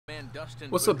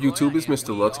What's up YouTube, it's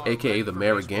Mr. Lux, aka The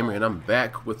Married Gamer, and I'm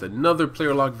back with another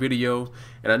player lock video.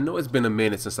 And I know it's been a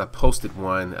minute since I posted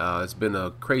one. It's been a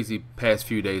crazy past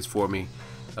few days for me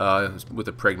with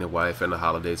a pregnant wife and the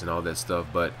holidays and all that stuff,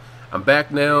 but I'm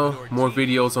back now, more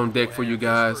videos on deck for you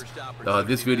guys.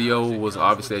 This video was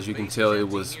obviously, as you can tell, it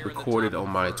was recorded on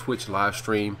my Twitch live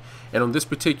stream, and on this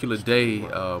particular day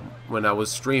when I was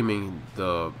streaming,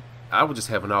 I was just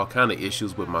having all kind of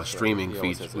issues with my streaming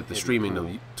feeds, with the streaming of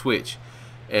Twitch,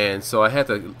 and so I had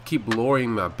to keep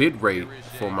lowering my bit rate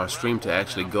for my stream to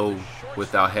actually go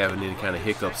without having any kind of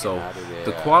hiccup. So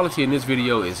the quality in this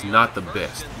video is not the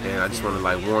best, and I just want to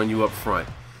like warn you up front.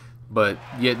 But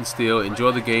yet and still,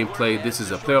 enjoy the gameplay. This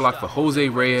is a player lock for Jose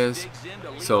Reyes,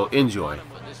 so enjoy.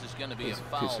 This is going to be a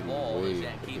foul ball as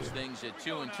that keeps things at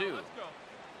 2-2.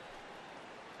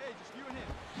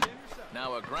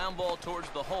 Now a ground ball towards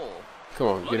the hole. Come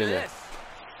on, get in there.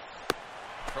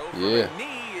 Yeah.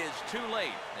 Knee is too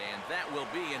late, and that will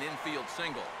be an infield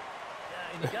single.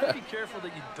 And you got to be careful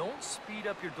that you don't speed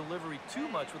up your delivery too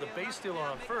much with a base stealer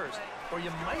on first, or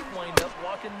you might wind up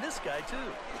walking this guy too.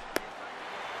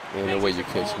 Ain't no way you're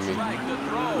catching me.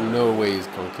 No way he's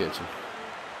gonna catch him.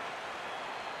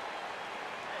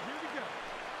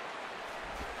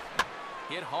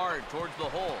 Hit hard towards the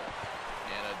hole.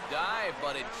 And a dive,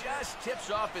 but it just tips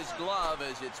off his glove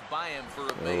as it's by him for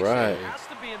a base. All right. Has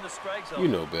to be in the strike zone. You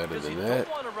know better than that.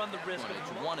 Don't want to run the risk when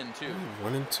it's 1-2.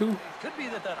 1-2. Could be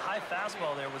that high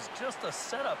fastball there was just a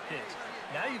setup pitch.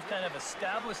 Now you've kind of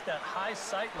established that high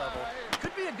sight level.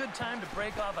 Could be a good time to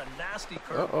break off a nasty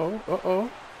curve. Only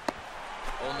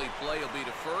play will be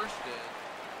to first.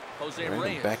 Jose Right,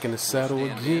 Reyes back in the saddle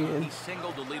again. He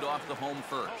singled to lead off the home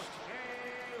first.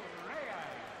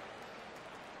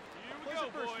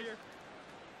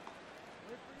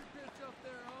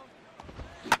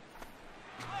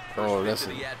 Oh, that's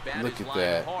a, look at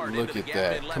that. Look at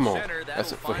that. Come on.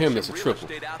 That's a, for him, that's a triple.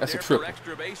 That's a triple.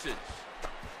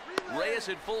 Reyes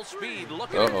at full speed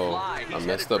looking to fly. I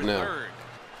messed up now.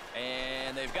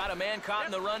 And they've got a man caught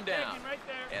in the rundown.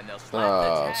 And they'll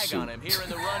slap the tag on him here in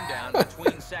the rundown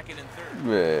between second and third.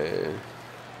 Man.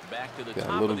 Back to the Got top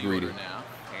a little of the greedy. order now.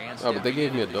 Oh, but they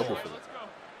gave me a double for that.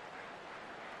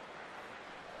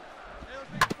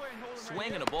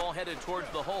 Swing and a ball headed towards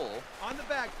the hole. On the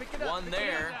back, pick it up. One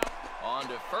there. On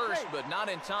to first, but not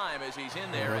in time as he's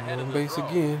in there ahead of the base throw.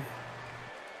 again.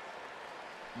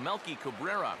 Melky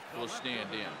Cabrera will stand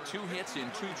in. 2 hits in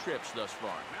 2 trips thus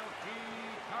far.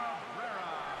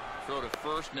 Throw to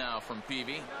first now from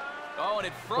Peavy. Oh, and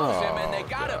it froze him, and they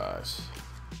got him.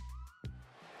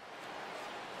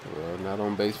 Well, not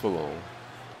on base for long.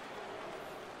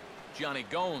 Johnny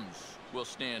Gomes will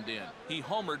stand in. He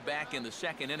homered back in the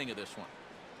second inning of this one.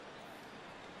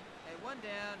 Hey, one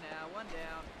down now, one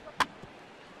down.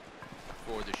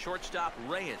 For the shortstop,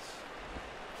 Reyes.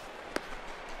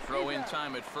 Throw in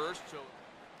time at first. So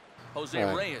Jose All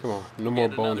right, Reyes. come on, no more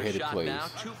get another boneheaded shot plays. Now,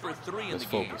 2 for 3 in Let's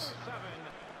the game. focus.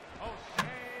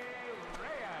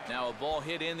 Now a ball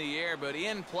hit in the air, but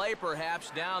in play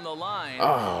perhaps down the line.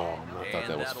 Oh, I thought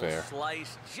that was that'll fair.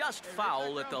 Slice just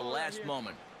foul at the last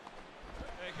moment.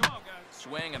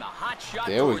 Swing and a hot shot.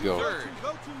 There we go. Third.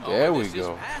 There we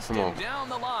go. Come on. Down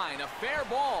the line, a fair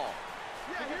ball.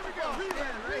 Yeah, here we go.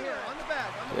 Right here, on the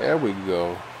back. There we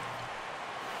go.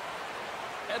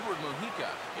 Edward Mujica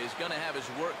is going to have his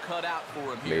work cut out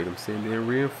for him here. Made him send in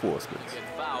reinforcements. Get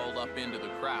fouled up into the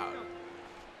crowd.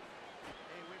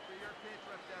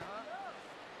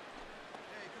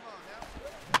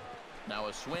 Now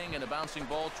a swing and a bouncing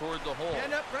ball toward the hole.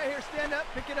 Stand up, right here, stand up,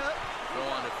 pick it up. Throw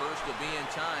on to first to be in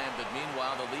time, but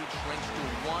meanwhile the lead shrinks to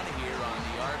 1 here on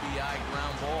the RBI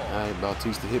ground ball. All right,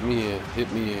 Bautista, hit me in.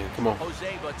 Come on. Jose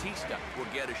Bautista will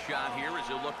get a shot here as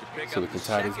he'll look to pick So we up can the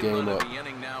tie this second game run up. of the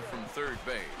inning now from third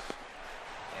base.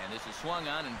 And this is swung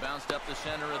on and bounced up the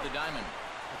center of the diamond.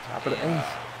 Top of the eighth.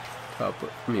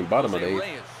 Bottom of the Jose eighth.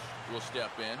 Reyes will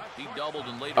step in. He doubled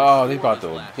and later Oh, they scored about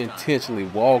his to last time. intentionally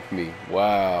walk me.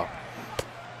 Wow.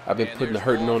 I've been putting the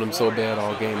hurting on them so bad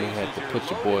all game. They had to put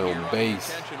your boy on base.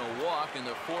 Intentional walk, and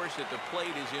the force at the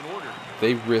plate is in order.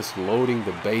 They risk loading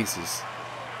the bases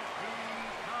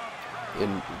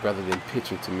rather than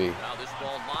pitching to me. Now this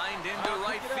ball lined into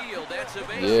right field. That's a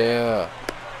base. Yeah.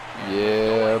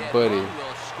 Yeah, buddy.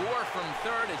 Will score from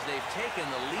third as they've taken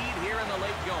the lead here in the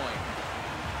late going.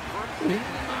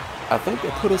 I think they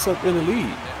put us up in the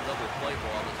lead.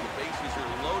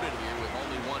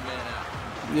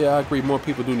 Yeah, I agree. More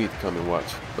people do need to come and watch.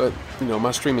 But, you know,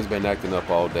 my stream has been acting up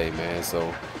all day, man.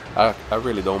 So I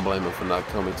really don't blame them for not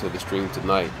coming to the stream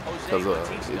tonight because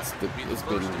it's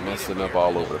been messing up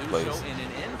all over the place.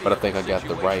 but I think I got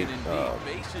the right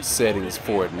settings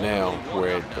for it now,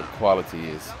 where the quality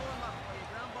is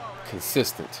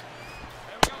consistent.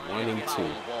 1 and 2.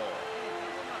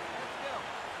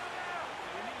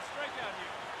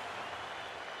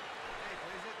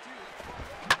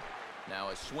 Now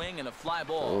a swing and a fly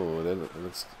ball. Oh, that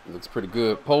looks pretty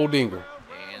good. Pole dinger.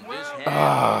 And this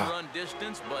has run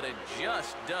distance, but it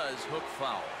just does hook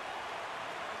foul.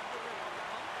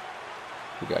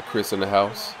 We got Chris in the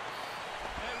house.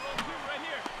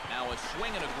 Now a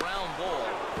swing and a ground ball.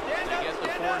 To get the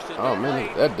force Oh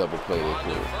man, that double play there,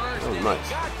 cool. That was nice.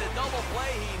 Got the double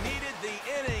play he needed. The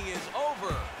inning is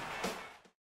over.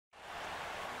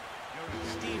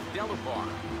 Steve Delabar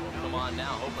will come on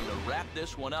now, hoping to wrap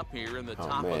this one up here in the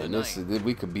top of the ninth.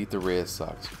 We could beat the Red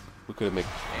Sox. We could have made.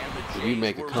 If we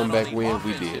make a comeback win,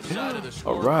 we did.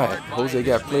 All right, Jose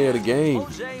got player of the game.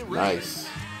 Nice.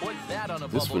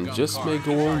 This one just may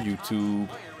go on YouTube.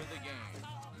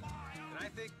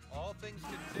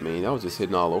 I mean, I was just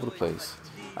hitting all over the place.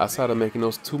 Outside of making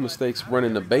those 2 mistakes,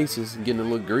 running the bases and getting a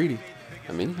little greedy,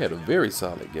 I mean, he had a very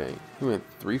solid game. He went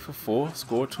 3 for 4,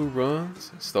 scored 2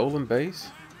 runs, stolen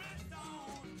base.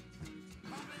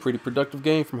 Pretty productive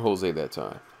game from Jose that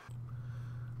time.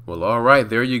 Well, all right,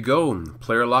 there you go.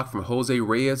 Player lock from Jose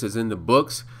Reyes is in the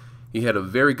books. He had a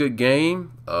very good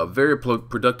game, very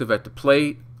productive at the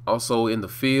plate, also in the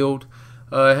field.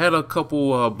 Had a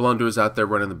couple blunders out there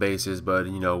running the bases, but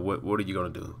you know, what are you gonna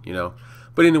do, you know?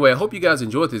 But anyway, I hope you guys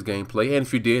enjoyed this gameplay, and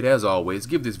if you did, as always,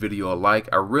 give this video a like.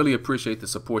 I really appreciate the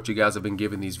support you guys have been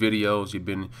giving these videos. You've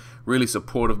been really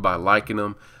supportive by liking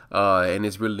them, and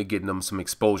it's really getting them some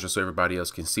exposure so everybody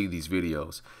else can see these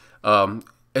videos.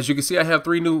 As you can see, I have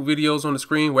 3 new videos on the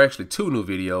screen. Well, actually 2 new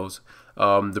videos.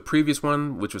 The previous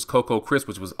one, which was Coco Crisp,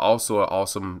 which was also an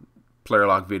awesome player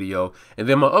lock video, and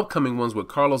then my upcoming ones with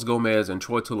Carlos Gomez and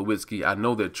Troy Tulowitsky. I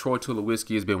know that Troy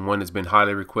Tulowitsky has been one that's been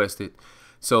highly requested,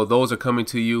 so those are coming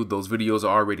to you. Those videos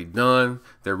are already done,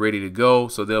 they're ready to go,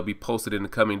 so they'll be posted in the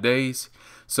coming days.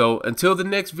 So until the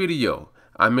next video,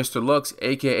 I'm Mr. Lux,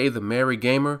 aka the Merry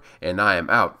Gamer, and I am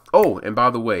out. Oh, and by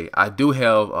the way, I do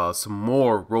have some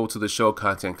more Road to the Show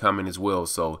content coming as well,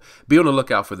 so be on the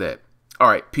lookout for that. All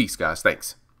right, peace guys,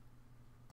 thanks.